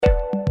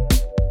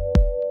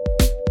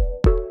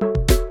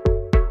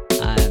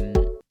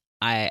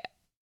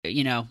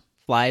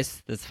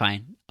flies. That's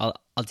fine. I'll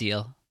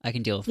deal. I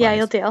can deal with flies. Yeah,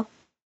 you'll deal.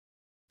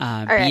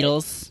 Right.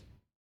 Beetles.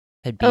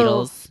 Had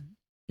beetles.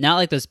 Not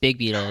like those big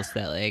beetles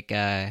that like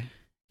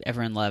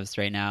everyone loves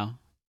right now.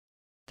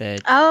 The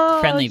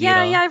friendly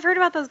beetle. Yeah, I've heard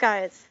about those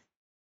guys.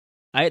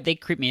 They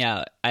creep me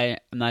out. I'm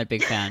not a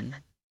big fan.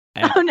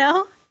 Oh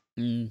no?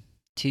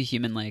 Too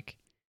human-like.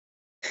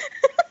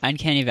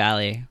 Uncanny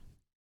Valley.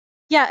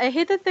 Yeah, I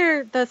hate that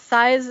they're the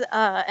size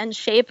and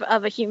shape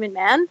of a human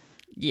man.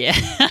 Yeah,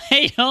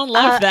 I don't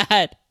love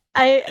that.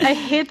 I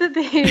hate that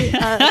they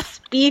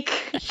speak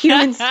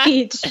human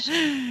speech.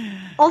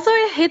 Also,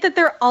 I hate that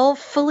they're all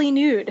fully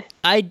nude.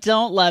 I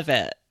don't love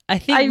it. I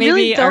think I maybe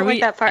really don't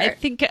like that part. I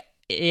think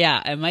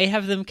I might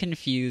have them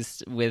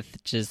confused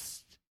with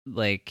just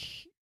like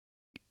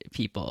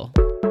people.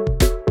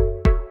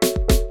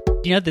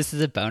 This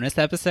is a bonus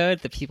episode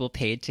that people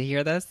paid to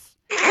hear this.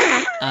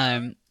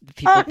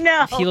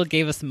 People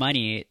gave us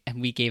money,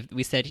 and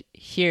we said,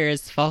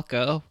 "Here's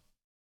Falco.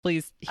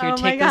 Please,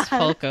 take this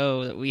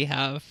Falco that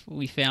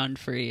we found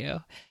for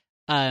you.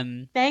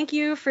 Thank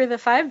you for the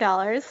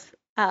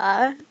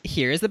 $5.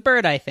 Here's the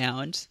bird I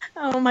found.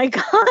 Oh my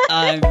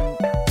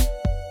god.